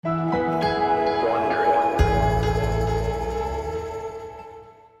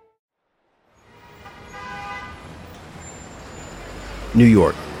New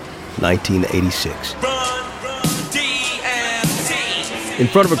York, 1986. In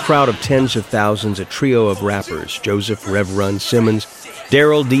front of a crowd of tens of thousands, a trio of rappers, Joseph Rev Run Simmons,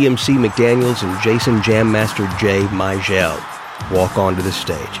 Daryl DMC McDaniels, and Jason Jam Master J. Migel walk onto the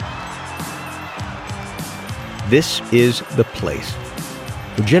stage. This is the place.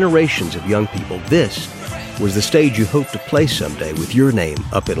 For generations of young people, this was the stage you hoped to play someday with your name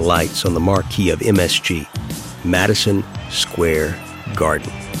up in lights on the marquee of MSG, Madison Square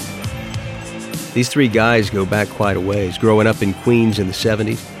Garden. These three guys go back quite a ways. Growing up in Queens in the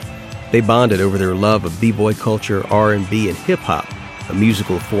 70s, they bonded over their love of b-boy culture, R&B, and hip-hop, a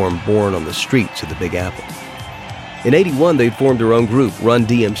musical form born on the streets of the Big Apple. In '81, they'd formed their own group, Run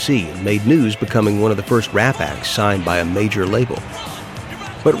DMC, and made news becoming one of the first rap acts signed by a major label.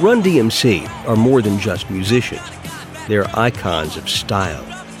 But Run DMC are more than just musicians. They're icons of style.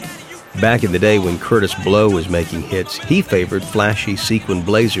 Back in the day when Curtis Blow was making hits, he favored flashy sequin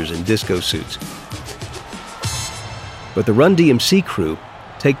blazers and disco suits. But the Run DMC crew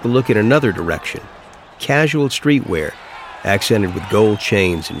take the look in another direction. Casual streetwear, accented with gold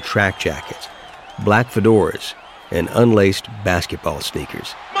chains and track jackets, black fedoras, and unlaced basketball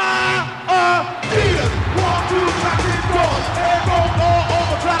sneakers. My Adidas, walk through traffic doors, and roll all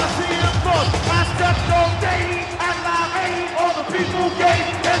over, try to see them first. I stepped on days, and I ain't all the people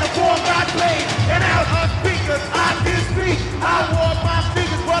gave, and the poor got played, and out her speakers, I did speak. I wore my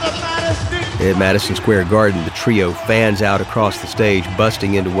sneakers, but I'm not a stick. At Madison Square Garden, the trio fans out across the stage,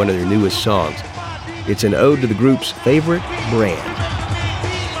 busting into one of their newest songs. It's an ode to the group's favorite brand.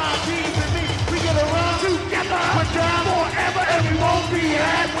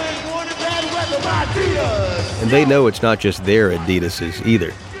 And they know it's not just their Adidases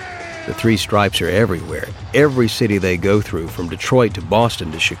either. The three stripes are everywhere. Every city they go through, from Detroit to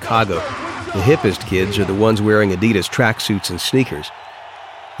Boston to Chicago, the hippest kids are the ones wearing Adidas tracksuits and sneakers.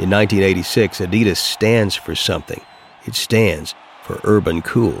 In 1986, Adidas stands for something. It stands for urban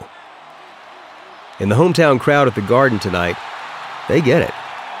cool. And the hometown crowd at the Garden tonight, they get it.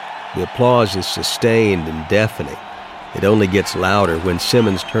 The applause is sustained and deafening. It only gets louder when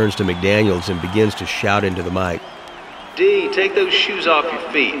Simmons turns to McDaniels and begins to shout into the mic. D, take those shoes off your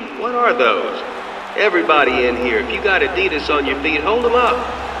feet. What are those? Everybody in here, if you got Adidas on your feet, hold them up.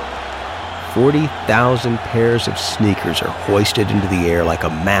 40,000 pairs of sneakers are hoisted into the air like a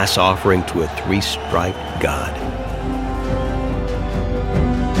mass offering to a three-striped god.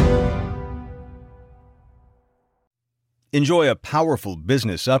 Enjoy a powerful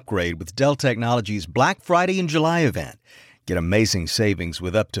business upgrade with Dell Technologies' Black Friday and July event. Get amazing savings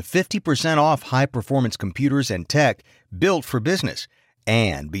with up to 50% off high-performance computers and tech built for business.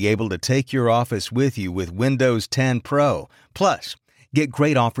 And be able to take your office with you with Windows 10 Pro. Plus, get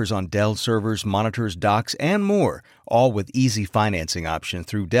great offers on Dell servers, monitors, docks, and more, all with easy financing option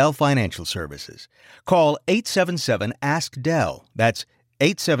through Dell Financial Services. Call 877-ASK-DELL. That's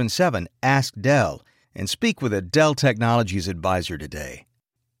 877-ASK-DELL. And speak with a Dell Technologies advisor today.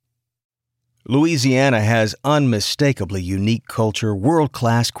 Louisiana has unmistakably unique culture,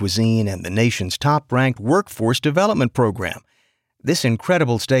 world-class cuisine, and the nation's top-ranked workforce development program. This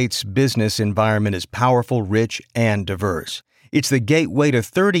incredible state's business environment is powerful, rich, and diverse. It's the gateway to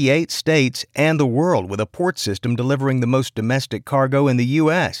 38 states and the world, with a port system delivering the most domestic cargo in the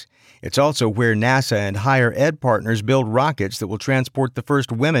U.S. It's also where NASA and higher ed partners build rockets that will transport the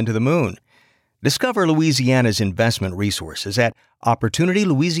first women to the moon. Discover Louisiana's investment resources at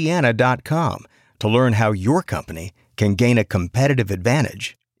OpportunityLouisiana.com to learn how your company can gain a competitive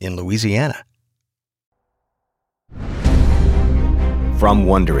advantage in Louisiana. From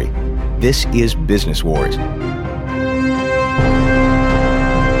Wondery, this is Business Wars.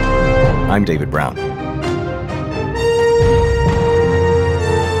 I'm David Brown.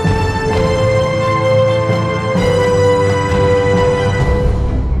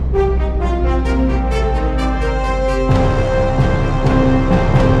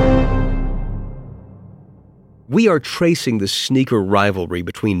 We are tracing the sneaker rivalry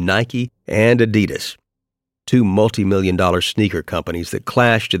between Nike and Adidas, two multi-million-dollar sneaker companies that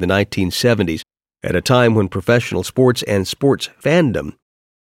clashed in the 1970s at a time when professional sports and sports fandom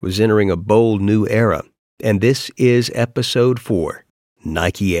was entering a bold new era. And this is Episode 4,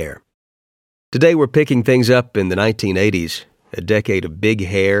 Nike Air. Today we're picking things up in the 1980s, a decade of big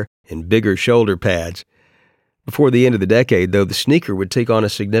hair and bigger shoulder pads. Before the end of the decade, though, the sneaker would take on a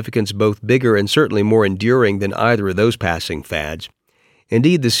significance both bigger and certainly more enduring than either of those passing fads.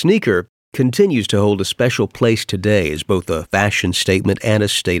 Indeed, the sneaker continues to hold a special place today as both a fashion statement and a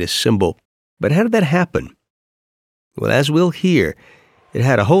status symbol. But how did that happen? Well, as we'll hear, it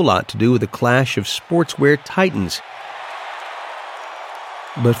had a whole lot to do with the clash of sportswear titans.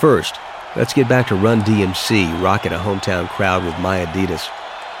 But first, let's get back to Run DMC rocking a hometown crowd with My Adidas.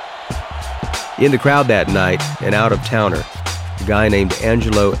 In the crowd that night, an out-of-towner, a guy named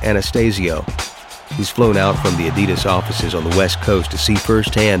Angelo Anastasio. He's flown out from the Adidas offices on the West Coast to see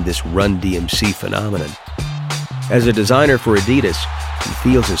firsthand this Run DMC phenomenon. As a designer for Adidas, he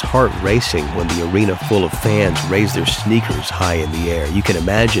feels his heart racing when the arena full of fans raise their sneakers high in the air. You can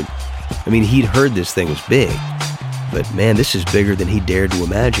imagine. I mean, he'd heard this thing was big, but man, this is bigger than he dared to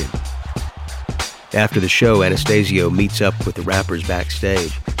imagine. After the show, Anastasio meets up with the rappers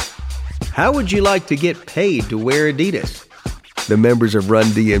backstage. How would you like to get paid to wear Adidas? The members of Run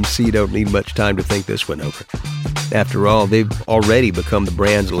DMC don't need much time to think this one over. After all, they've already become the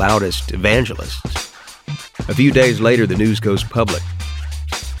brand's loudest evangelists. A few days later, the news goes public.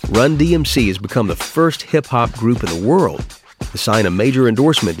 Run DMC has become the first hip-hop group in the world to sign a major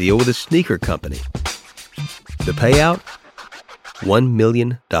endorsement deal with a sneaker company. The payout? $1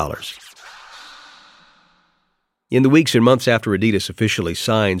 million. In the weeks and months after Adidas officially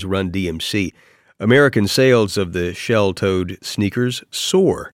signs Run DMC, American sales of the shell-toed sneakers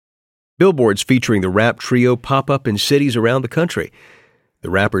soar. Billboards featuring the rap trio pop up in cities around the country. The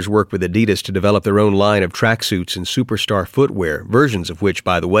rappers work with Adidas to develop their own line of tracksuits and superstar footwear, versions of which,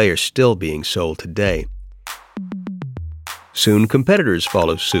 by the way, are still being sold today. Soon competitors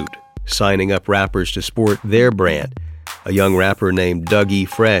follow suit, signing up rappers to sport their brand. A young rapper named Dougie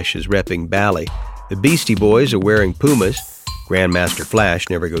Fresh is repping Bally. The Beastie Boys are wearing Pumas. Grandmaster Flash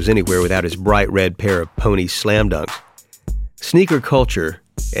never goes anywhere without his bright red pair of pony slam dunks. Sneaker culture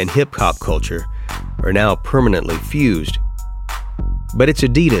and hip-hop culture are now permanently fused. But it's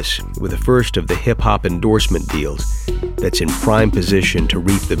Adidas, with the first of the hip-hop endorsement deals, that's in prime position to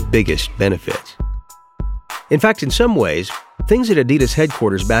reap the biggest benefits. In fact, in some ways, things at Adidas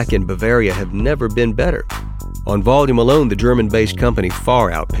headquarters back in Bavaria have never been better. On volume alone, the German-based company far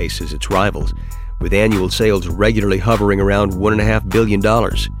outpaces its rivals, with annual sales regularly hovering around $1.5 billion.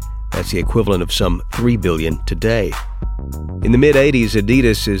 That's the equivalent of some $3 billion today. In the mid-'80s,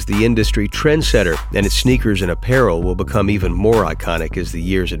 Adidas is the industry trendsetter, and its sneakers and apparel will become even more iconic as the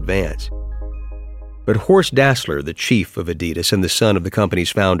years advance. But Horst Dassler, the chief of Adidas and the son of the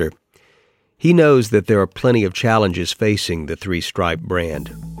company's founder, he knows that there are plenty of challenges facing the three-stripe brand.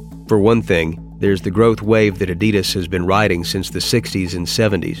 For one thing, there's the growth wave that Adidas has been riding since the 60s and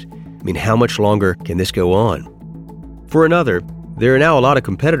 70s. I mean, how much longer can this go on? For another, there are now a lot of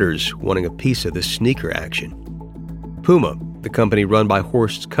competitors wanting a piece of the sneaker action. Puma, the company run by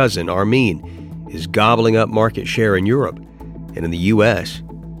Horst's cousin, Armin, is gobbling up market share in Europe. And in the U.S.,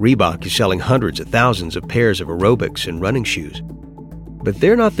 Reebok is selling hundreds of thousands of pairs of aerobics and running shoes. But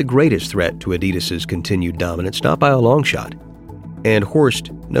they're not the greatest threat to Adidas's continued dominance, not by a long shot. And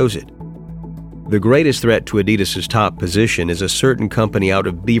Horst knows it. The greatest threat to Adidas's top position is a certain company out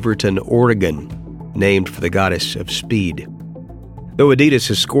of Beaverton, Oregon, named for the goddess of speed. Though Adidas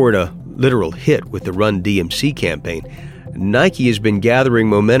has scored a literal hit with the Run DMC campaign, Nike has been gathering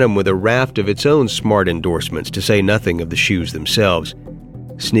momentum with a raft of its own smart endorsements, to say nothing of the shoes themselves.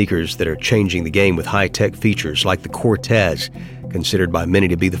 Sneakers that are changing the game with high-tech features like the Cortez, considered by many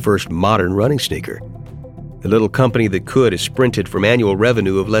to be the first modern running sneaker. The little company that could has sprinted from annual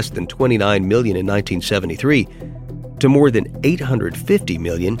revenue of less than $29 million in 1973 to more than $850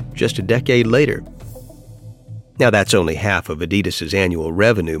 million just a decade later. Now, that's only half of Adidas's annual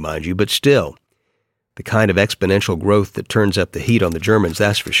revenue, mind you, but still, the kind of exponential growth that turns up the heat on the Germans,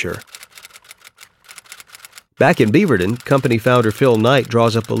 that's for sure. Back in Beaverton, company founder Phil Knight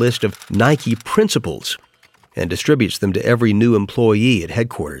draws up a list of Nike principles and distributes them to every new employee at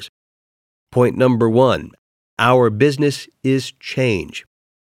headquarters. Point number 1, our business is change.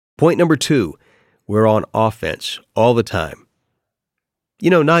 Point number 2, we're on offense all the time. You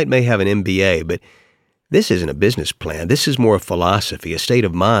know, Knight may have an MBA, but this isn't a business plan. This is more a philosophy, a state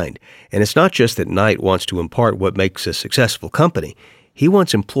of mind. And it's not just that Knight wants to impart what makes a successful company. He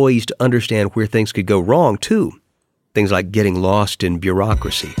wants employees to understand where things could go wrong, too. Things like getting lost in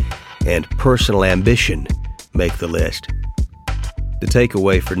bureaucracy and personal ambition make the list. The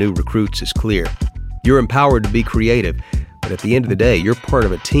takeaway for new recruits is clear. You're empowered to be creative, but at the end of the day, you're part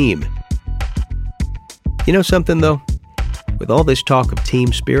of a team. You know something, though? With all this talk of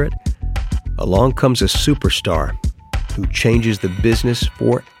team spirit, along comes a superstar who changes the business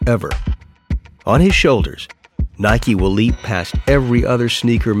forever. On his shoulders, Nike will leap past every other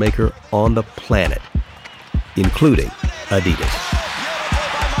sneaker maker on the planet, including Adidas.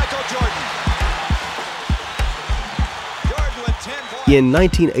 In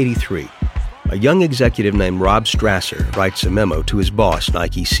 1983, a young executive named Rob Strasser writes a memo to his boss,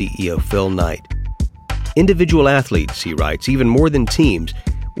 Nike CEO Phil Knight. Individual athletes, he writes, even more than teams,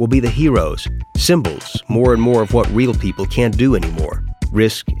 will be the heroes, symbols, more and more of what real people can't do anymore.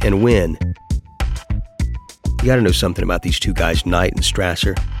 Risk and win. You gotta know something about these two guys, Knight and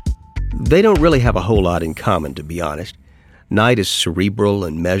Strasser. They don't really have a whole lot in common, to be honest. Knight is cerebral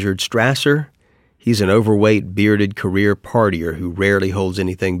and measured. Strasser, he's an overweight, bearded career partier who rarely holds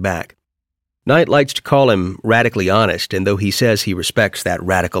anything back. Knight likes to call him radically honest, and though he says he respects that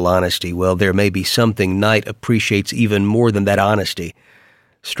radical honesty, well, there may be something Knight appreciates even more than that honesty: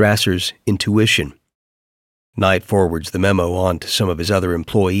 Strasser's intuition. Knight forwards the memo on to some of his other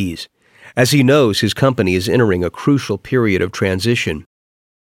employees, as he knows his company is entering a crucial period of transition.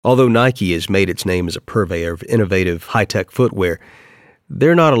 Although Nike has made its name as a purveyor of innovative, high-tech footwear,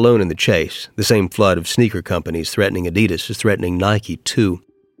 they're not alone in the chase. The same flood of sneaker companies threatening Adidas is threatening Nike, too.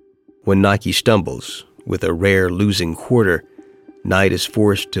 When Nike stumbles with a rare losing quarter, Knight is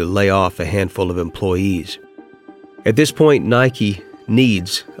forced to lay off a handful of employees. At this point, Nike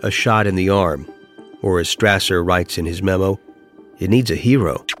needs a shot in the arm, or as Strasser writes in his memo, it needs a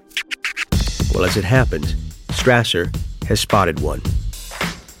hero. Well, as it happens, Strasser has spotted one.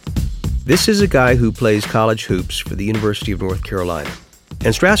 This is a guy who plays college hoops for the University of North Carolina.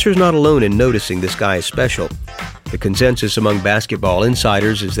 And Strasser's not alone in noticing this guy is special. The consensus among basketball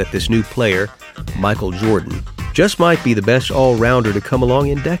insiders is that this new player, Michael Jordan, just might be the best all-rounder to come along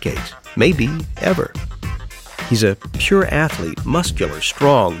in decades, maybe ever. He's a pure athlete, muscular,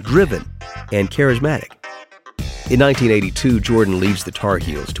 strong, driven, and charismatic. In 1982, Jordan leads the Tar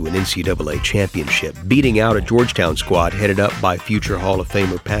Heels to an NCAA championship, beating out a Georgetown squad headed up by future Hall of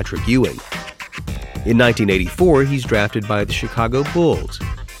Famer Patrick Ewing. In 1984, he's drafted by the Chicago Bulls.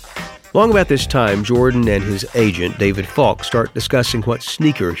 Long about this time, Jordan and his agent, David Falk, start discussing what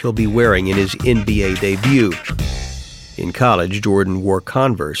sneaker he'll be wearing in his NBA debut. In college, Jordan wore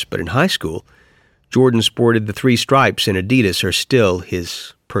Converse, but in high school, Jordan sported the 3 stripes, and Adidas are still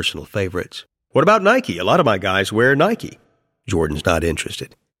his personal favorites. What about Nike? A lot of my guys wear Nike. Jordan's not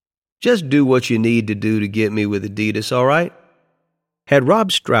interested. Just do what you need to do to get me with Adidas, all right? Had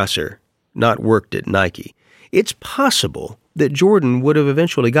Rob Strasser not worked at Nike, it's possible that Jordan would have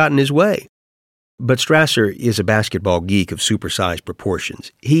eventually gotten his way. But Strasser is a basketball geek of supersized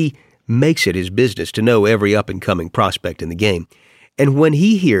proportions. He makes it his business to know every up-and-coming prospect in the game. And when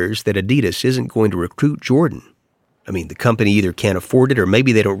he hears that Adidas isn't going to recruit Jordan, the company either can't afford it or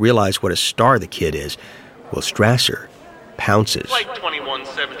maybe they don't realize what a star the kid is, well, Strasser pounces. Flight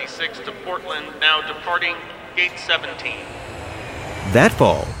 2176 to Portland, now departing Gate 17. That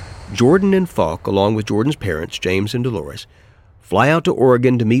fall, Jordan and Falk, along with Jordan's parents, James and Dolores, fly out to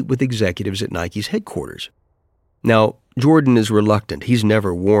Oregon to meet with executives at Nike's headquarters. Now, Jordan is reluctant. He's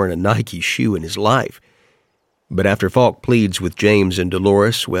never worn a Nike shoe in his life. But after Falk pleads with James and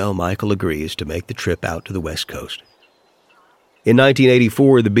Dolores, well, Michael agrees to make the trip out to the West Coast. In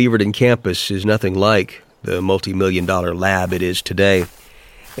 1984, the Beaverton campus is nothing like the multi-million-dollar lab it is today,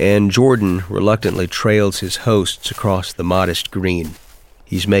 and Jordan reluctantly trails his hosts across the modest green.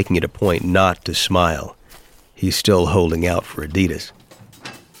 He's making it a point not to smile. He's still holding out for Adidas.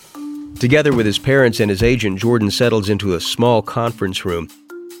 Together with his parents and his agent, Jordan settles into a small conference room.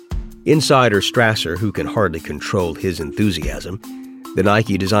 Inside are Strasser, who can hardly control his enthusiasm, the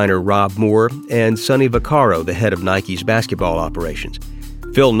Nike designer Rob Moore, and Sonny Vaccaro, the head of Nike's basketball operations.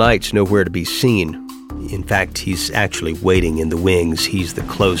 Phil Knight's nowhere to be seen. In fact, he's actually waiting in the wings. He's the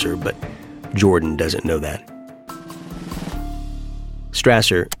closer, but Jordan doesn't know that.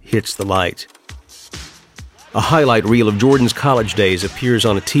 Strasser hits the lights. A highlight reel of Jordan's college days appears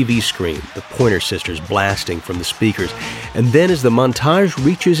on a TV screen, the Pointer Sisters blasting from the speakers. And then as the montage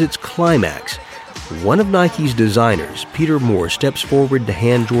reaches its climax, one of Nike's designers, Peter Moore, steps forward to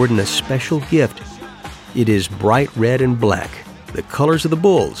hand Jordan a special gift. It is bright red and black, the colors of the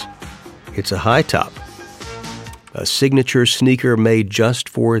Bulls. It's a high top, a signature sneaker made just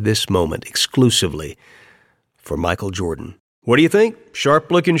for this moment, exclusively for Michael Jordan. What do you think?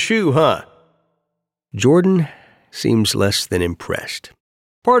 Sharp-looking shoe, huh? Jordan seems less than impressed.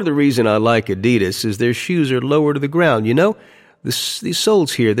 Part of the reason I like Adidas is their shoes are lower to the ground. You know, these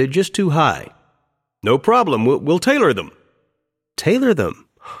soles here, they're just too high. No problem, we'll tailor them. Tailor them?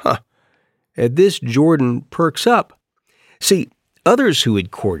 Huh. At this, Jordan perks up. See, others who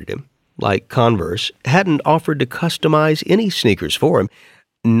had courted him, like Converse, hadn't offered to customize any sneakers for him.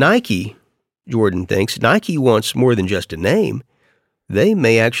 Nike, Jordan thinks, Nike wants more than just a name. They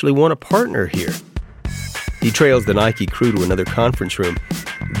may actually want a partner here. He trails the Nike crew to another conference room.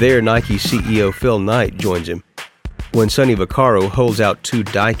 There, Nike CEO Phil Knight joins him. When Sonny Vaccaro holds out 2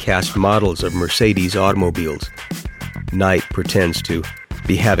 die-cast models of Mercedes automobiles, Knight pretends to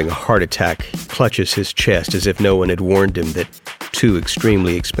be having a heart attack, clutches his chest as if no one had warned him that 2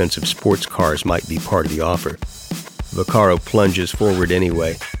 extremely expensive sports cars might be part of the offer. Vaccaro plunges forward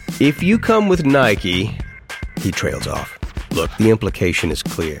anyway. "If you come with Nike," he trails off. Look, the implication is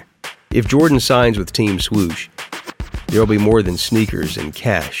clear. If Jordan signs with Team Swoosh, there'll be more than sneakers and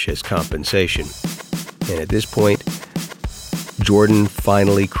cash as compensation. And at this point, Jordan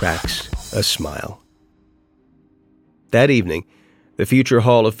finally cracks a smile. That evening, the future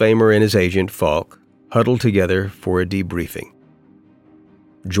Hall of Famer and his agent, Falk, huddled together for a debriefing.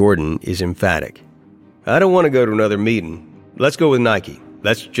 Jordan is emphatic. "I don't want to go to another meeting. Let's go with Nike.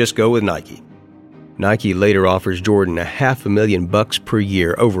 Let's just go with Nike." Nike later offers Jordan $500,000 per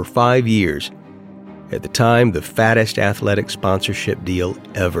year over 5 years. At the time, the fattest athletic sponsorship deal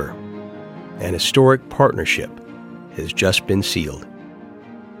ever. An historic partnership has just been sealed.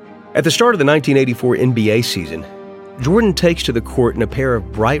 At the start of the 1984 NBA season, Jordan takes to the court in a pair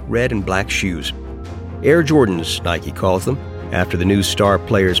of bright red and black shoes. Air Jordans, Nike calls them, after the new star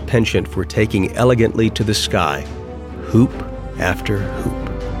player's penchant for taking elegantly to the sky, hoop after hoop.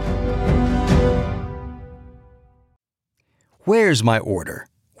 Where's my order?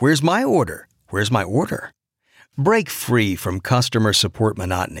 Where's my order? Where's my order? Break free from customer support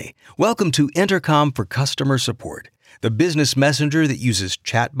monotony. Welcome to Intercom for Customer Support, the business messenger that uses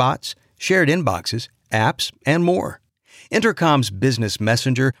chatbots, shared inboxes, apps, and more. Intercom's business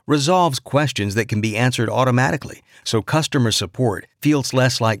messenger resolves questions that can be answered automatically, so customer support feels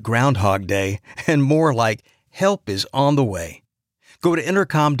less like Groundhog Day and more like help is on the way. Go to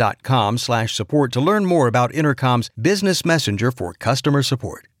intercom.com/support to learn more about Intercom's business messenger for customer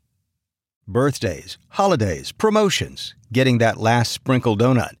support. Birthdays, holidays, promotions, getting that last sprinkle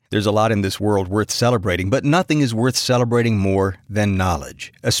donut. There's a lot in this world worth celebrating, but nothing is worth celebrating more than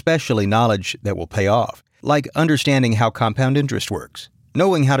knowledge, especially knowledge that will pay off, like understanding how compound interest works,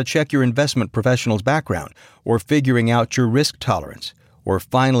 knowing how to check your investment professional's background, or figuring out your risk tolerance, or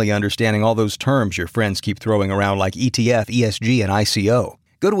finally understanding all those terms your friends keep throwing around like ETF, ESG, and ICO.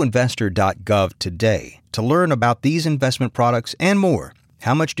 Go to investor.gov today to learn about these investment products and more.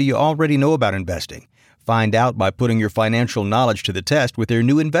 How much do you already know about investing? Find out by putting your financial knowledge to the test with their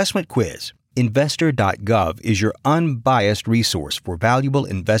new investment quiz. Investor.gov is your unbiased resource for valuable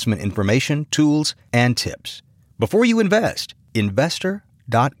investment information, tools, and tips. Before you invest,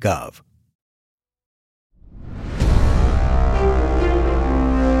 investor.gov.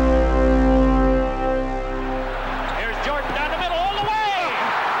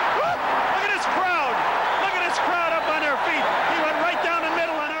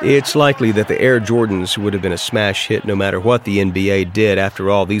 It's likely that the Air Jordans would have been a smash hit no matter what the NBA did. After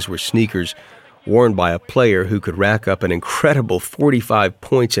all, these were sneakers worn by a player who could rack up an incredible 45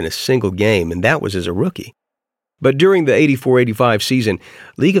 points in a single game, and that was as a rookie. But during the 84-85 season,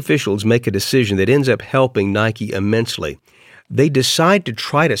 league officials make a decision that ends up helping Nike immensely. They decide to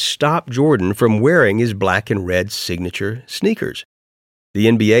try to stop Jordan from wearing his black and red signature sneakers. The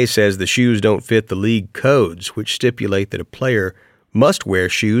NBA says the shoes don't fit the league codes, which stipulate that a player must wear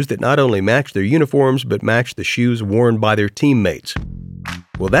shoes that not only match their uniforms, but match the shoes worn by their teammates.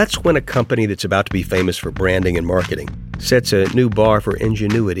 Well, that's when a company that's about to be famous for branding and marketing sets a new bar for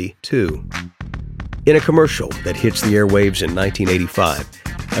ingenuity, too. In a commercial that hits the airwaves in 1985,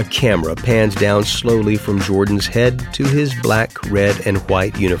 a camera pans down slowly from Jordan's head to his black, red, and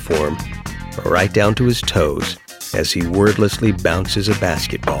white uniform, right down to his toes, as he wordlessly bounces a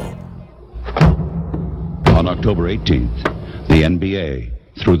basketball. On October 18th, the NBA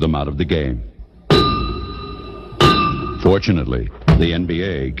threw them out of the game. Fortunately, the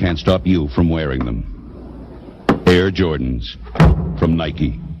NBA can't stop you from wearing them. Air Jordans from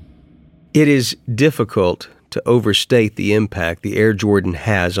Nike. It is difficult to overstate the impact the Air Jordan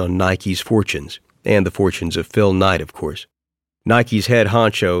has on Nike's fortunes, and the fortunes of Phil Knight, of course. Nike's head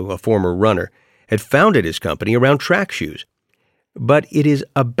honcho, a former runner, had founded his company around track shoes. But it is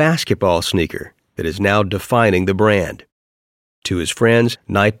a basketball sneaker that is now defining the brand. To his friends,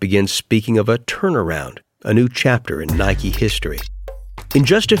 Knight begins speaking of a turnaround, a new chapter in Nike history. In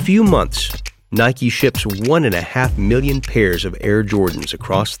just a few months, Nike ships 1.5 million pairs of Air Jordans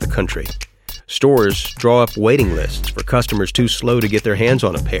across the country. Stores draw up waiting lists for customers too slow to get their hands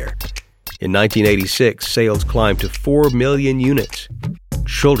on a pair. In 1986, sales climbed to 4 million units.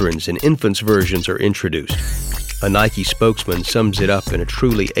 Children's and infants' versions are introduced. A Nike spokesman sums it up in a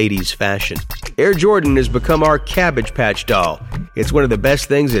truly 80s fashion. Air Jordan has become our Cabbage Patch doll. It's one of the best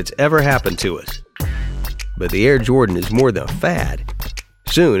things that's ever happened to us. But the Air Jordan is more than a fad.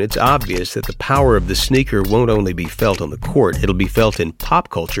 Soon, it's obvious that the power of the sneaker won't only be felt on the court, it'll be felt in pop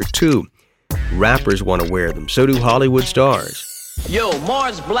culture, too. Rappers want to wear them, so do Hollywood stars. Yo,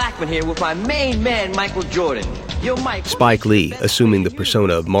 Mars Blackman here with my main man, Michael Jordan. Yo, Mike. Spike Lee, assuming the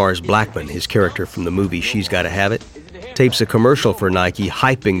persona of Mars Blackman, his character from the movie She's Gotta Have It, tapes a commercial for Nike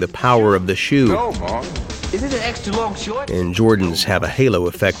hyping the power of the shoe. Is it an extra long short? And Jordans have a halo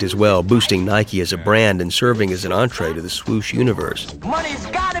effect as well, boosting Nike as a brand and serving as an entree to the swoosh universe. Money's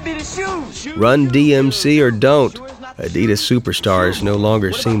gotta be the shoes. Run DMC or don't, Adidas superstars no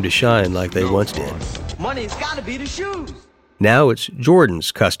longer seem to shine like they once did. Money's gotta be the shoes. Now it's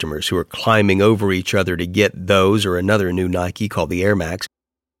Jordan's customers who are climbing over each other to get those or another new Nike called the Air Max.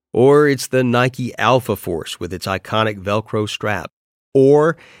 Or it's the Nike Alpha Force with its iconic Velcro strap.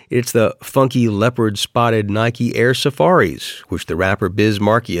 Or it's the funky leopard-spotted Nike Air Safaris, which the rapper Biz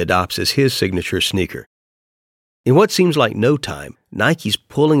Markie adopts as his signature sneaker. In what seems like no time, Nike's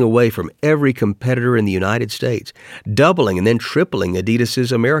pulling away from every competitor in the United States, doubling and then tripling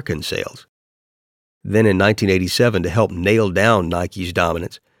Adidas's American sales. Then in 1987, to help nail down Nike's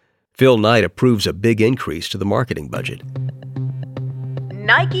dominance, Phil Knight approves a big increase to the marketing budget.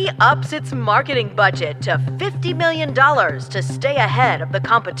 Nike ups its marketing budget to $50 million to stay ahead of the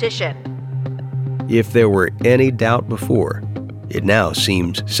competition. If there were any doubt before, it now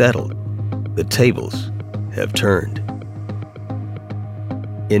seems settled. The tables have turned.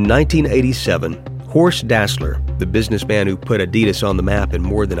 In 1987, Horst Dassler, the businessman who put Adidas on the map in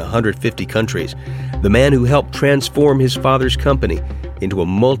more than 150 countries, the man who helped transform his father's company into a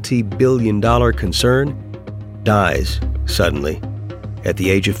multi-billion-dollar concern, dies suddenly at the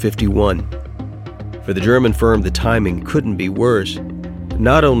age of 51. For the German firm, the timing couldn't be worse.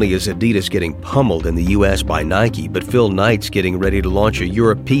 Not only is Adidas getting pummeled in the U.S. by Nike, but Phil Knight's getting ready to launch a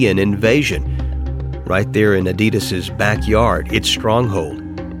European invasion right there in Adidas's backyard, its stronghold.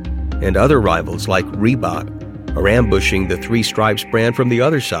 And other rivals like Reebok are ambushing the Three Stripes brand from the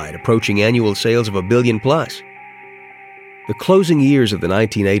other side, approaching annual sales of $1 billion plus. The closing years of the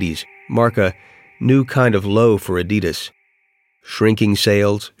 1980s mark a new kind of low for Adidas. Shrinking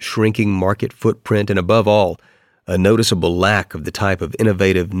sales, shrinking market footprint, and above all, a noticeable lack of the type of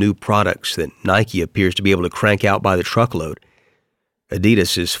innovative new products that Nike appears to be able to crank out by the truckload.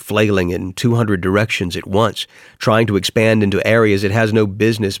 Adidas is flailing in 200 directions at once, trying to expand into areas it has no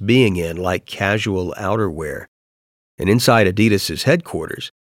business being in, like casual outerwear. And inside Adidas's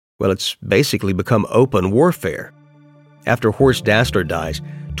headquarters, well, it's basically become open warfare. After Horst Dassler dies,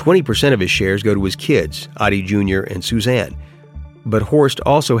 20% of his shares go to his kids, Adi Jr. and Suzanne. But Horst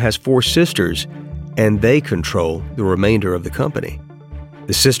also has 4 sisters, and they control the remainder of the company.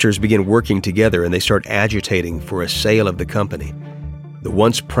 The sisters begin working together and they start agitating for a sale of the company. The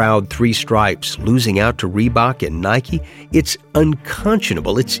once proud Three Stripes losing out to Reebok and Nike, it's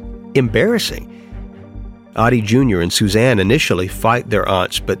unconscionable, it's embarrassing. Adi Jr. and Suzanne initially fight their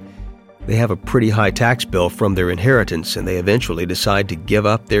aunts, but they have a pretty high tax bill from their inheritance and they eventually decide to give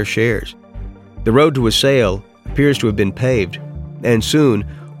up their shares. The road to a sale appears to have been paved, and soon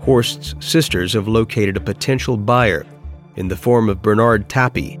Horst's sisters have located a potential buyer in the form of Bernard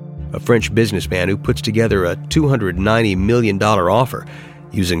Tapie, a French businessman who puts together a $290 million offer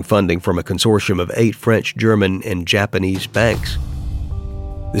using funding from a consortium of 8 French, German, and Japanese banks.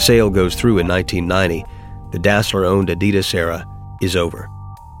 The sale goes through in 1990. The Dassler-owned Adidas era is over.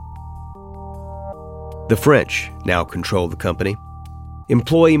 The French now control the company.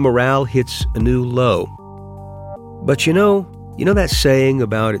 Employee morale hits a new low. But you know that saying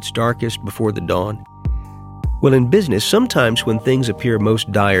about it's darkest before the dawn? Well, in business, sometimes when things appear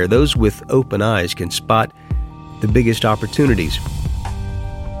most dire, those with open eyes can spot the biggest opportunities.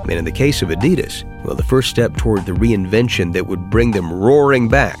 And in the case of Adidas, well, the first step toward the reinvention that would bring them roaring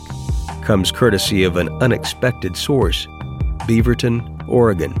back comes courtesy of an unexpected source, Beaverton,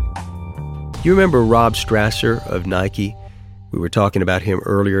 Oregon. You remember Rob Strasser of Nike? We were talking about him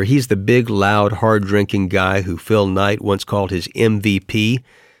earlier. He's the big, loud, hard-drinking guy who Phil Knight once called his MVP,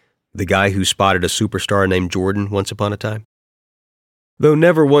 the guy who spotted a superstar named Jordan once upon a time. Though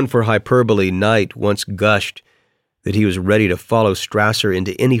never one for hyperbole, Knight once gushed that he was ready to follow Strasser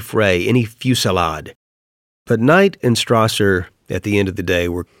into any fray, any fusillade. But Knight and Strasser, at the end of the day,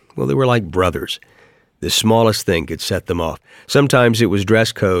 were like brothers. The smallest thing could set them off. Sometimes it was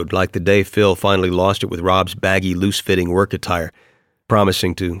dress code, like the day Phil finally lost it with Rob's baggy, loose-fitting work attire,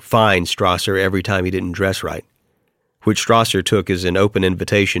 promising to fine Strasser every time he didn't dress right, which Strasser took as an open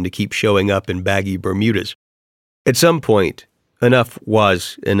invitation to keep showing up in baggy Bermudas. At some point, enough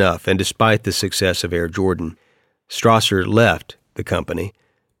was enough, and despite the success of Air Jordan, Strasser left the company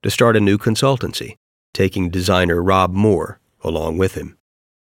to start a new consultancy, taking designer Rob Moore along with him.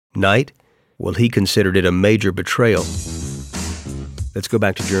 Knight? Well, he considered it a major betrayal. Let's go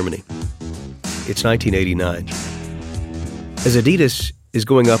back to Germany. It's 1989. as Adidas is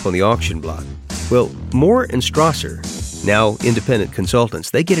going up on the auction block. Well, Moore and Strasser, now independent consultants,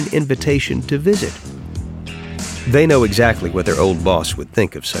 they get an invitation to visit. They know exactly what their old boss would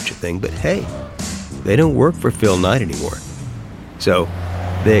think of such a thing, but hey, they don't work for Phil Knight anymore. So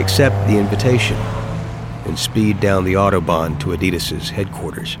they accept the invitation and speed down the Autobahn to Adidas's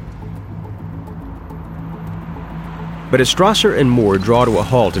headquarters. But as Strasser and Moore draw to a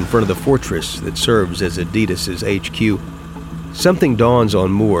halt in front of the fortress that serves as Adidas's HQ, something dawns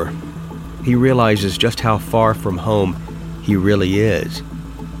on Moore. He realizes just how far from home he really is.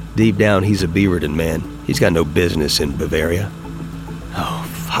 Deep down, he's a Beaverton man. He's got no business in Bavaria. Oh,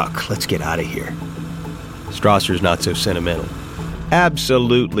 fuck, let's get out of here. Strasser's not so sentimental.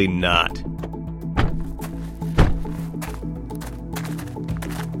 Absolutely not.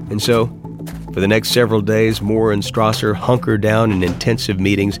 And so, for the next several days, Moore and Strasser hunker down in intensive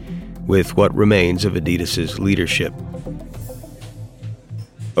meetings with what remains of Adidas's leadership.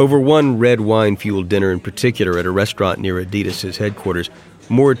 Over one red wine-fueled dinner in particular at a restaurant near Adidas's headquarters,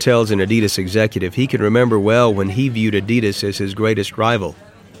 Moore tells an Adidas executive he can remember well when he viewed Adidas as his greatest rival.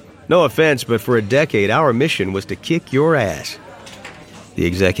 "No offense, but for a decade, our mission was to kick your ass." The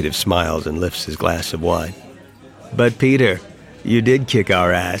executive smiles and lifts his glass of wine. "But Peter, you did kick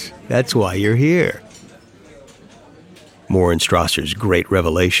our ass. That's why you're here." Moore and Strasser's great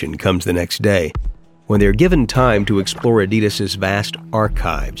revelation comes the next day, when they're given time to explore Adidas's vast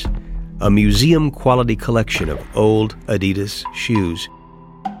archives, a museum-quality collection of old Adidas shoes.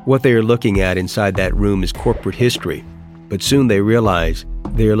 What they are looking at inside that room is corporate history, but soon they realize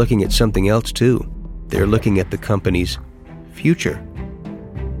they are looking at something else too. They're looking at the company's future.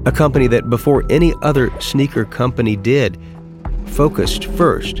 A company that before any other sneaker company did, focused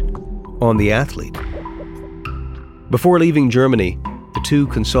first on the athlete. Before leaving Germany, the two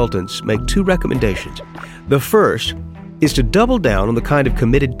consultants make two recommendations. The first is to double down on the kind of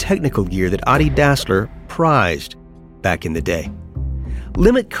committed technical gear that Adi Dassler prized back in the day.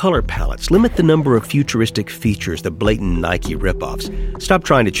 Limit color palettes, limit the number of futuristic features, the blatant Nike ripoffs. Stop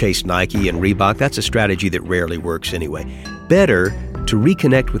trying to chase Nike and Reebok. That's a strategy that rarely works anyway. Better to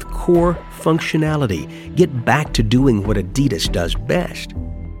reconnect with core functionality. Get back to doing what Adidas does best.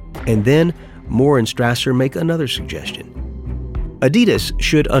 And then Moore and Strasser make another suggestion. Adidas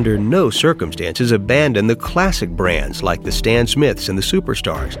should under no circumstances abandon the classic brands like the Stan Smiths and the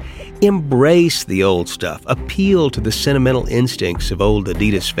Superstars. Embrace the old stuff, appeal to the sentimental instincts of old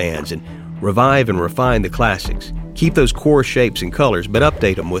Adidas fans, and revive and refine the classics. Keep those core shapes and colors, but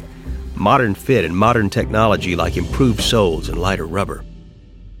update them with modern fit and modern technology like improved soles and lighter rubber.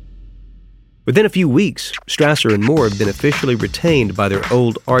 Within a few weeks, Strasser and Moore have been officially retained by their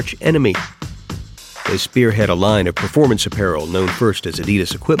old arch-enemy. They spearhead a line of performance apparel known first as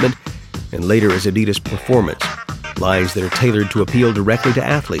Adidas Equipment and later as Adidas Performance, lines that are tailored to appeal directly to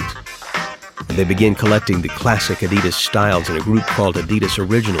athletes. And they begin collecting the classic Adidas styles in a group called Adidas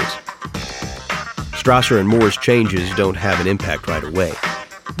Originals. Strasser and Moore's changes don't have an impact right away,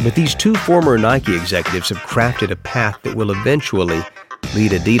 but these two former Nike executives have crafted a path that will eventually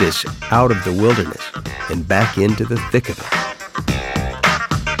lead Adidas out of the wilderness and back into the thick of it.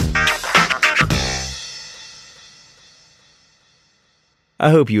 I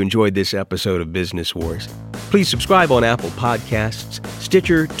hope you enjoyed this episode of Business Wars. Please subscribe on Apple Podcasts,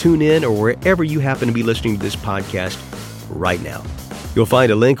 Stitcher, TuneIn, or wherever you happen to be listening to this podcast right now. You'll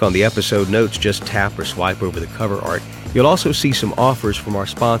find a link on the episode notes. Just tap or swipe over the cover art. You'll also see some offers from our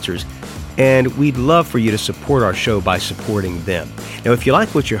sponsors, and we'd love for you to support our show by supporting them. Now, if you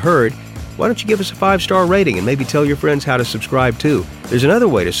like what you heard, why don't you give us a 5-star rating and maybe tell your friends how to subscribe too? There's another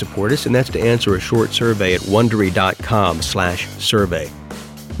way to support us, and that's to answer a short survey at Wondery.com/survey.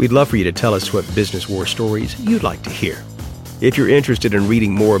 We'd love for you to tell us what Business War stories you'd like to hear. If you're interested in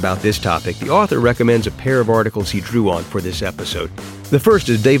reading more about this topic, the author recommends a pair of articles he drew on for this episode. The first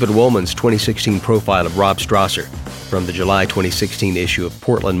is David Wollman's 2016 profile of Rob Strasser from the July 2016 issue of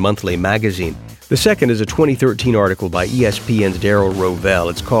Portland Monthly magazine. The second is a 2013 article by ESPN's Darryl Rovell.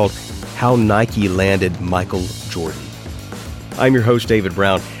 It's called How Nike Landed Michael Jordan. I'm your host, David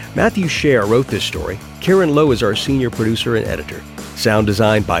Brown. Matthew Scher wrote this story. Karen Lowe is our senior producer and editor. Sound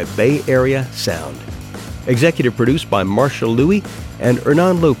designed by Bay Area Sound. Executive produced by Marshall Louie and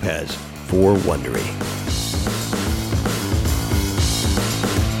Hernan Lopez for Wondery.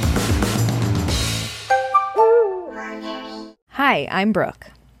 Hi, I'm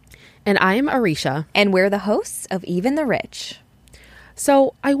Brooke. And I'm Arisha. And we're the hosts of Even the Rich.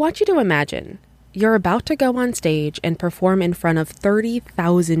 So I want you to imagine you're about to go on stage and perform in front of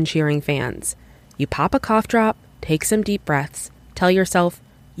 30,000 cheering fans. You pop a cough drop, take some deep breaths, tell yourself,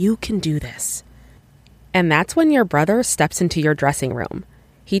 you can do this. And that's when your brother steps into your dressing room.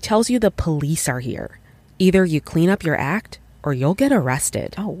 He tells you the police are here. Either you clean up your act or you'll get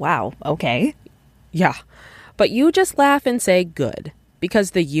arrested. Oh, wow. Okay. Yeah. But you just laugh and say good,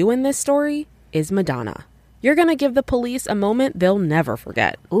 because the you in this story is Madonna. You're going to give the police a moment they'll never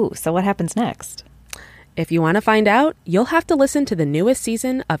forget. Ooh, so what happens next? If you want to find out, you'll have to listen to the newest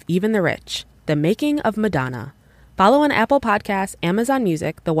season of Even the Rich, The Making of Madonna. Follow on Apple Podcasts, Amazon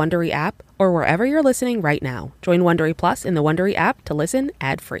Music, the Wondery app, or wherever you're listening right now. Join Wondery Plus in the Wondery app to listen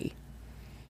ad-free.